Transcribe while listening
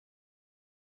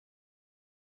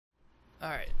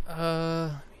Alright,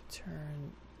 let me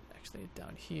turn actually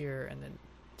down here and then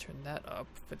turn that up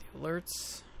for the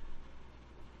alerts.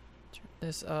 Turn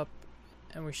this up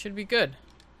and we should be good.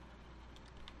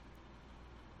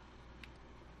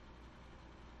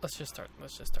 Let's just start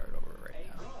over right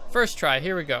now. First try,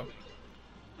 here we go.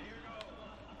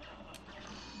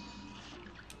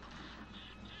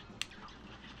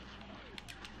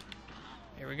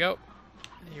 Here we go.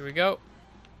 Here we go.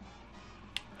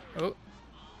 Oh.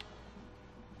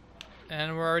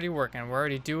 And we're already working. We're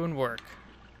already doing work.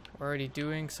 We're already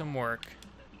doing some work.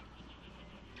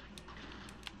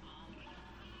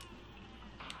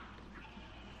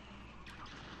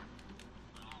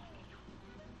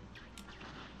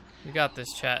 We got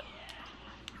this, chat.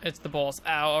 It's the balls.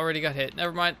 Ow, already got hit.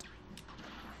 Never mind.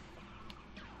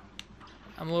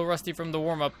 I'm a little rusty from the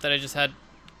warm-up that I just had.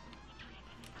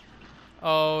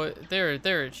 Oh,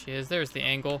 there she is. There's the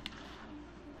angle.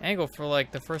 Angle for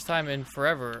like the first time in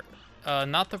forever.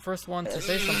 Not the first one to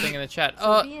say something in the chat. Be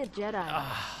a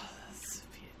Jedi.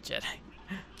 Be a Jedi.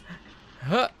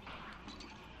 Huh.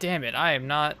 Damn it! I am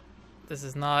not. This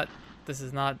is not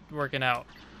working out.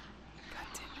 God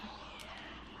damn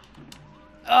it.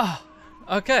 Oh,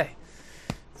 okay.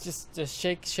 Just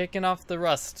shaking off the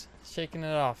rust. Shaking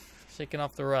it off. Shaking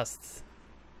off the rust.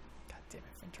 God damn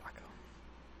it, Ventraco.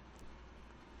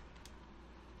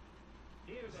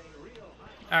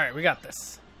 Alright, we got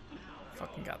this.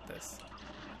 Fucking got this.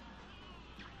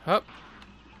 Hup.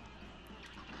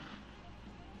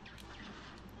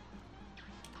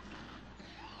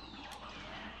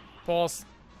 Balls.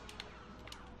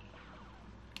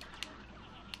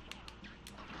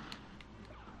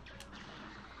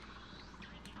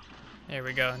 There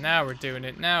we go. Now we're doing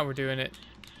it. Now we're doing it.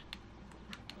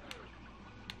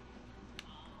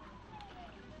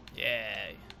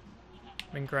 Yay.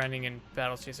 Been grinding in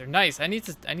Battle Chaser. Nice. I need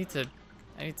to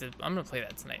I'm gonna play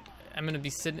that tonight. I'm gonna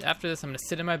be sitting after this, I'm gonna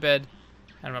sit in my bed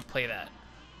and I'm gonna play that.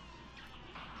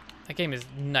 That game is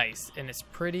nice and it's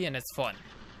pretty and it's fun.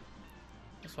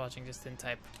 Just watching, just didn't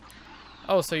type.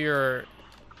 Oh, so you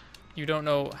don't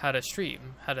know how to stream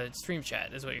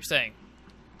chat is what you're saying.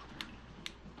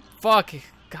 Fuck.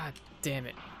 God damn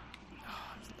it.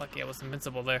 Oh, I was lucky I was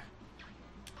invincible there.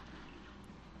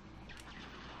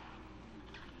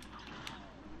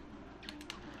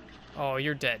 Oh,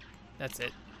 you're dead. That's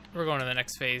it. We're going to the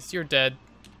next phase. You're dead.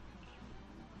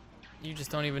 You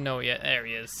just don't even know it yet. There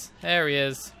he is. There he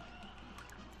is.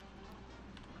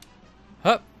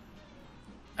 Hup.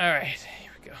 Alright,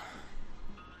 here we go.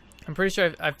 I'm pretty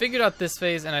sure I've figured out this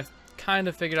phase, and I've kind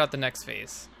of figured out the next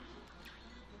phase.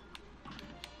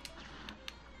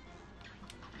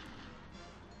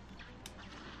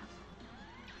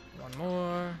 One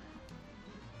more.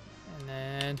 And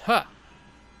then, huh!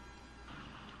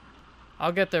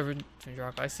 I'll get there,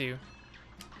 Ventraco. I see you.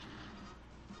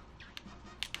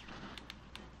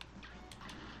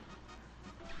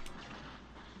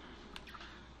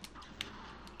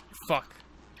 Fuck.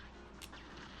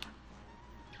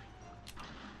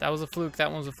 That was a fluke.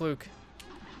 That one was a fluke.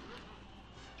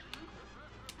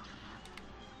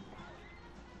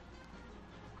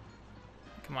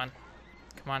 Come on.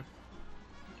 Come on.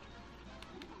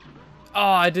 Oh,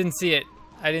 I didn't see it.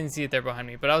 I didn't see it there behind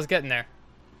me, but I was getting there.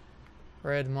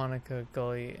 Red, Monica,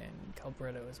 Gully, and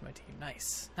Calbretto is my team.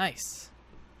 Nice. Nice.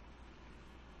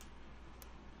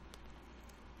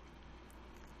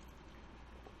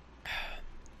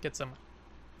 Get some.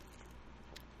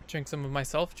 Drink some of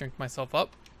myself. Drink myself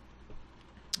up.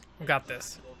 I got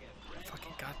this. I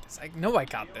fucking got this. I know I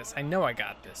got this. I know I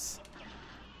got this.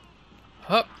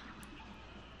 Hup.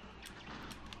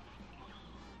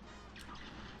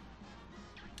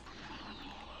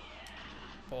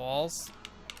 Balls.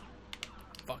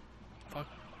 Fuck. Fuck.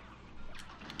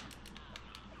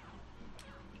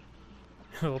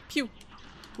 Oh, pew.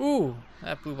 Ooh,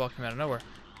 that blue ball came out of nowhere.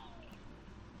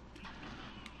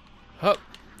 Hup.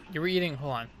 You were eating,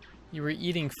 hold on. You were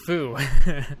eating foo.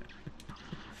 I've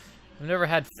never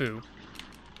had foo.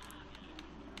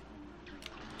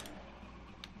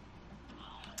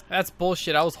 That's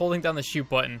bullshit. I was holding down the shoot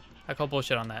button. I call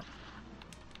bullshit on that.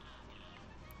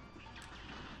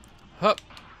 Hup.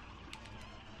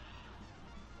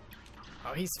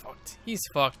 Oh, he's fucked. He's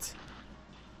fucked.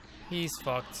 He's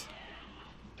fucked.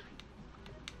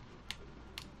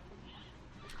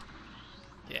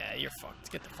 Yeah, you're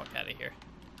fucked. Get the fuck out of here.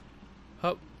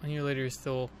 Oh, 1 year later, you're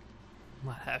still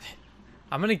not happy.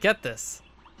 I'm gonna get this.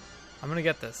 I'm gonna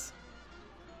get this.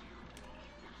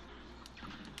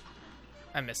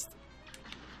 I missed.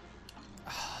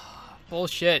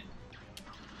 Bullshit.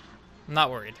 I'm not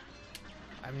worried.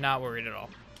 I'm not worried at all.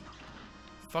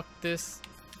 Fuck this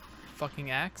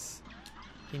fucking axe.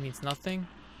 He needs nothing.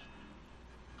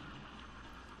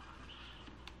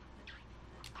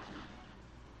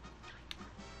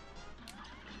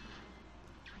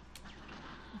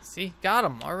 See, got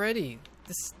him already.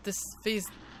 This phase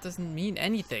doesn't mean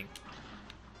anything.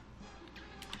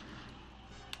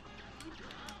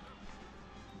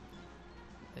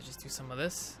 Let's just do some of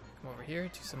this. Come over here,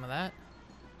 do some of that.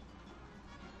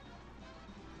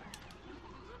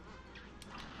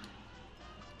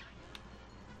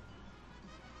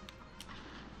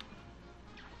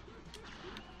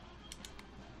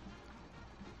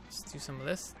 Just do some of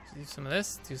this, do some of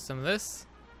this, do some of this.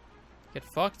 Get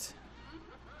fucked.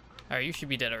 Alright, you should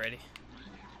be dead already.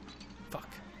 Fuck.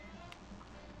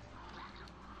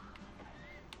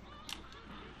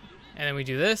 And then we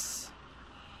do this.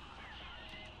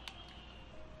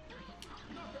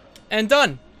 And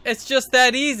done. It's just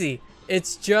that easy.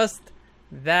 It's just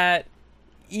that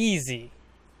easy.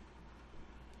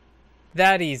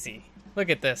 That easy. Look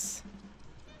at this.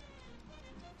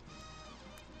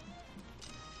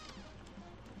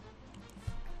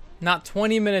 Not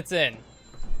 20 minutes in.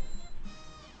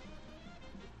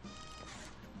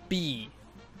 B.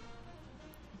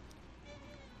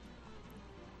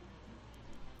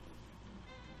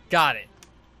 Got it.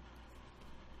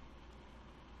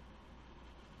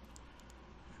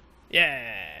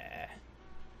 Yeah.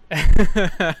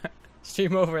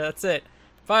 Stream over. That's it.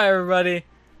 Bye, everybody.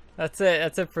 That's it.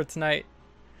 That's it for tonight.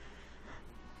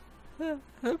 The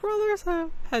brothers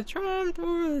had triumphed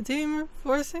over the demon,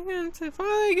 forcing him to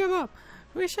finally give up.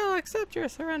 We shall accept your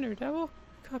surrender, devil.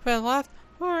 Cuphead laughed,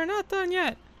 but we're not done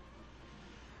yet.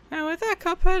 And with that,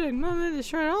 Cuphead and Mummin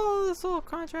destroyed all the soul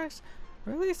contracts,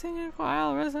 releasing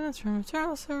Inquile residents from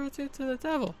eternal servitude to the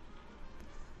devil.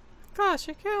 Gosh,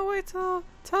 I can't wait to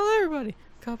tell everybody,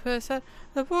 Cuphead said.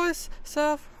 The boys set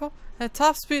off at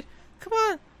top speed. Come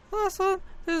on, last one,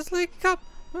 there's leaky cup.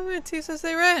 Moving teased as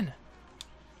they ran.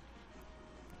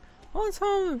 Once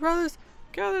home, the brothers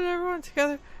gathered everyone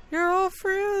together. You're all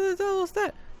free of the devil's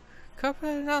debt.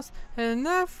 Cuphead announced, and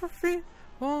that for free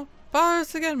won't bother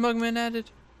us again, Mugman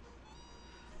added.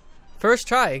 First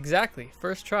try, exactly.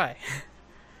 First try.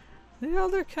 The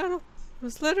elder kettle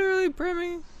was literally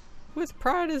brimming with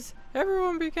pride as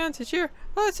everyone began to cheer.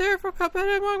 Let's hear it for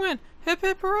Cuphead and Mugman. Hip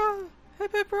hip hurrah!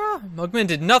 Hip hip hurrah! Mugman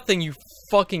did nothing, you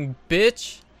fucking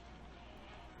bitch!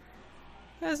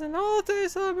 As an all-day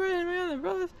celebration began, the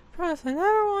brothers promised they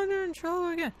never wander in trouble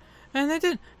again. And they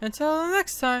didn't, until the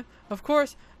next time, of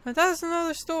course, but that's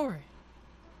another story.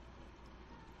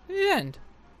 The end.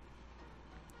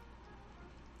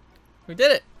 We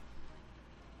did it.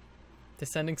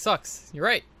 This ending sucks. You're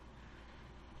right.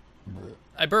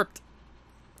 I burped.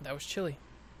 That was chilly.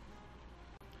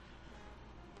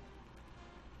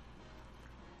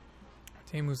 A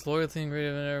team whose loyalty and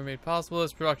creativity never made possible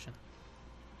this production.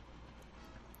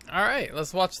 Alright,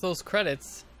 let's watch those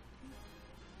credits.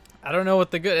 I don't know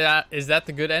what the good... is that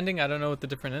the good ending? I don't know what the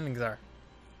different endings are.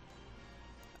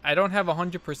 I don't have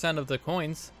 100% of the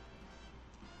coins.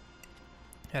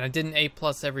 And I didn't A+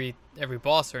 every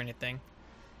boss or anything.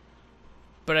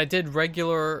 But I did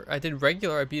regular. I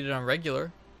beat it on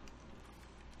regular.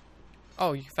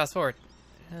 Oh, you can fast forward.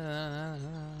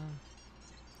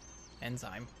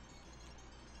 Enzyme.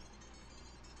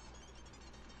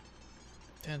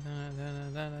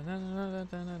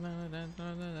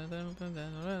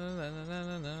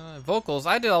 Vocals.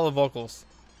 I did all the vocals.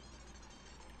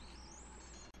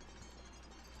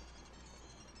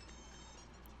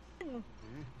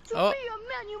 Oh,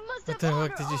 what the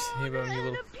fuck did you say about me,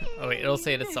 little... Oh wait, it'll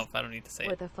say it itself. I don't need to say it.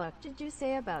 What the fuck did you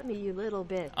say about me, you little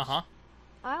bitch? Uh-huh.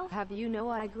 I'll have you know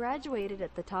I graduated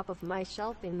at the top of my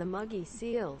shelf in the Muggy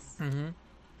Seals. Mm-hmm.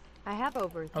 I have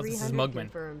over 300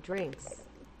 confirmed drinks.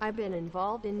 I've been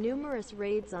involved in numerous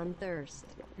raids on Thirst.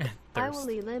 I will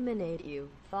eliminate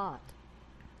you, thought.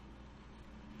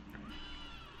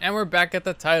 And we're back at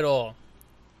the title.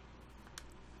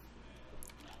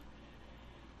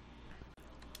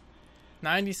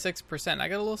 %. I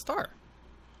got a little star.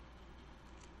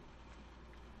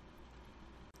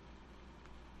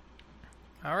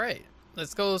 Alright,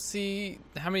 let's go see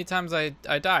how many times I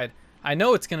died. I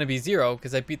know it's gonna be 0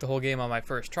 because I beat the whole game on my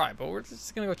first try, but we're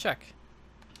just gonna go check.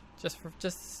 Just for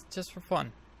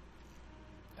fun.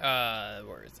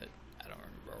 Where is it? I don't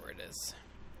remember where it is.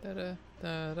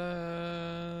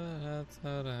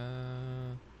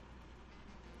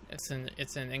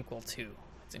 It's in Inkwell 2.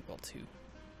 It's Inkwell 2.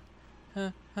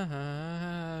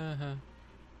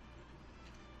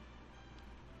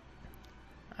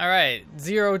 Alright,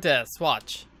 0 deaths,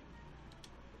 watch.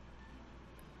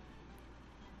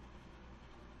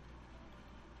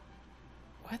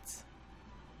 What?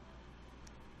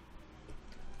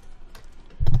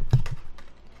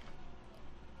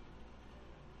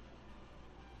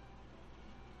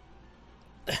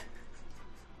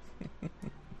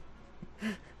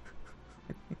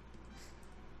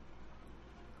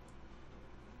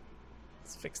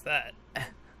 fix that.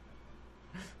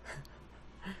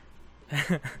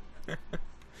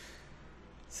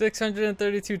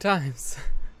 632 times.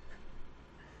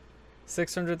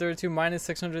 632 minus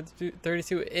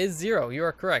 632 is 0. You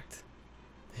are correct.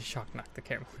 The shock knocked the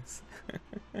camera loose.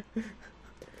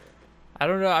 I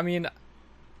don't know. I mean,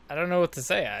 I don't know what to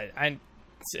say.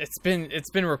 It's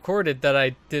been recorded that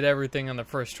I did everything on the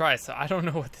first try, so I don't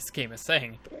know what this game is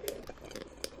saying.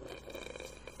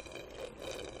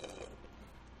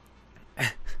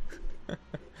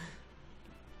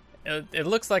 It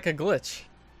looks like a glitch.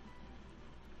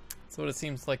 That's what it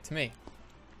seems like to me.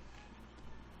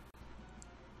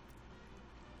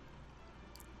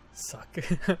 Suck.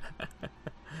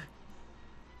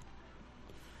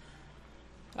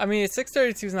 I mean,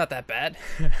 632 is not that bad.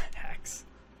 Hacks.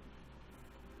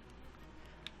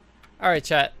 Alright,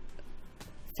 chat.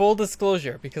 Full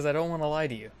disclosure, because I don't want to lie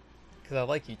to you. Because I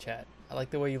like you, chat. I like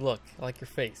the way you look. I like your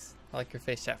face. I like your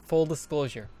face, chat. Full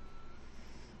disclosure.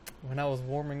 When I was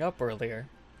warming up earlier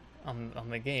on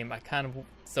the game, I kind of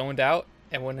zoned out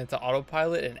and went into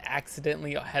autopilot and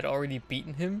accidentally had already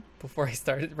beaten him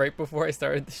right before I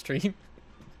started the stream.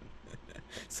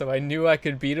 So I knew I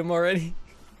could beat him already.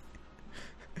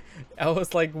 I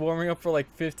was like warming up for like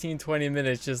 15-20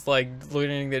 minutes, just like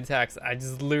learning the attacks. I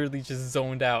just literally just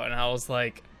zoned out, and I was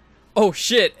like, oh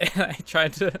shit. And I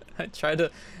tried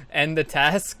to end the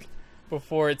task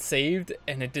before it saved,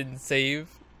 and it didn't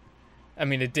save. I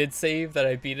mean, it did save that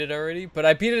I beat it already, but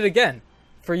I beat it again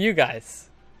for you guys.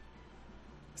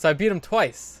 So I beat him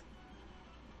twice.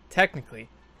 Technically.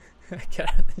 I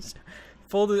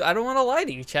don't want to lie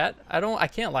to you, chat. I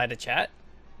can't lie to chat.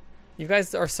 You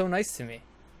guys are so nice to me.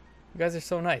 You guys are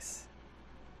so nice.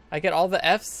 I get all the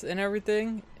Fs and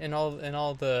everything, and all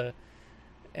the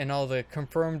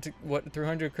confirmed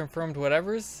 300 confirmed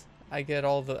whatevers. I get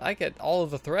all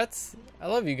of the threats. I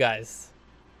love you guys.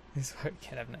 This is why we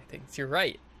can't have nice things. You're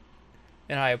right.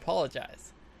 And I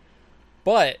apologize.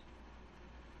 But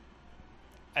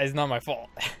it's not my fault.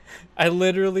 I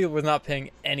literally was not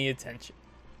paying any attention.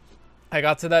 I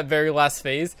got to that very last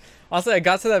phase. Honestly, I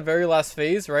got to that very last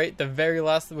phase, right? The very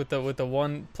last with the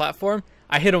one platform.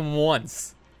 I hit him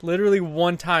once. Literally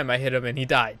one time I hit him and he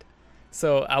died.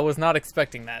 So I was not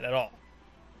expecting that at all.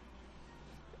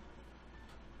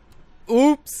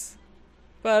 Oops.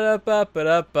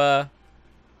 Ba-da-ba-ba-da-ba.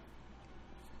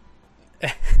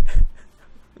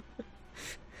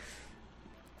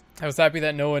 I was happy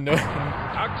that no one knew.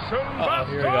 Uh-oh,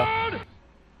 here we go.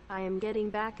 I am getting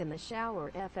back in the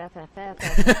shower.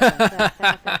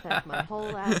 My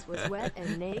whole ass was wet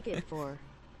and naked for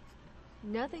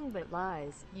nothing but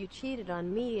lies. You cheated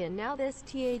on me, and now this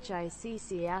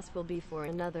THICC ass will be for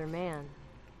another man.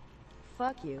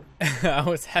 Fuck you. I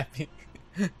was happy.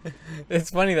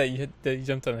 It's funny that you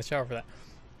jumped on the shower for that.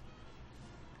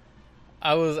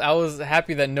 I was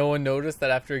happy that no one noticed that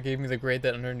after it gave me the grade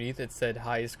that underneath it said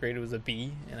highest grade was a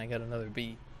B, and I got another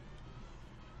B.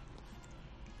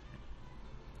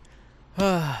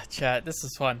 Chat, this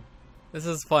is fun. This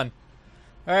is fun.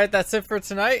 Alright, that's it for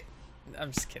tonight.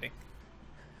 I'm just kidding.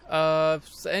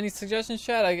 Any suggestions,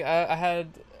 chat? I had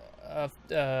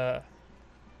I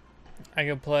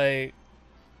could play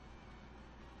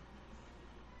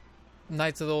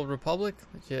Knights of the Old Republic.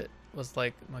 Legit was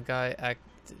like my guy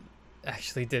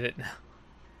actually did it now.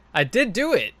 I did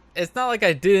do it. It's not like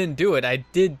I didn't do it. I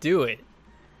did do it.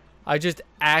 I just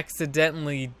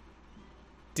accidentally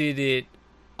did it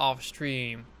off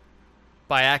stream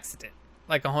by accident.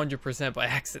 Like 100% by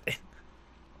accident.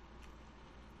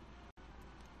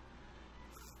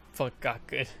 Fuck, got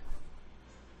good.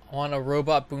 I want a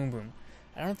Robot Boom Boom.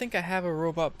 I don't think I have a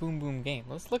Robot Boom Boom game.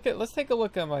 Let's take a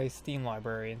look at my Steam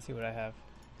library and see what I have.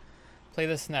 Play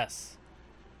the SNES.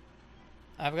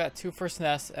 I've got 2 for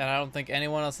SNES, and I don't think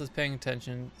anyone else is paying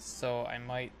attention, so I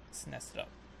might SNES it up.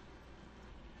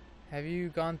 Have you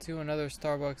gone to another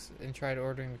Starbucks and tried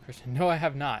ordering the Christian? No, I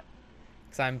have not,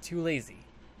 because I'm too lazy.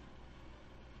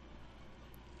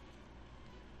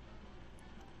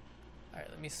 Alright,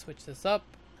 let me switch this up.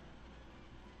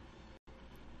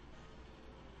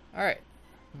 Alright.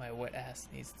 My wet ass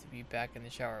needs to be back in the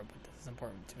shower, but this is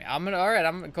important to me. I'm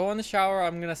gonna go in the shower.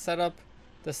 I'm gonna set up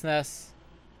the SNES.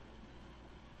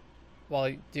 While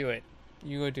you do it.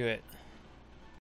 You go do it.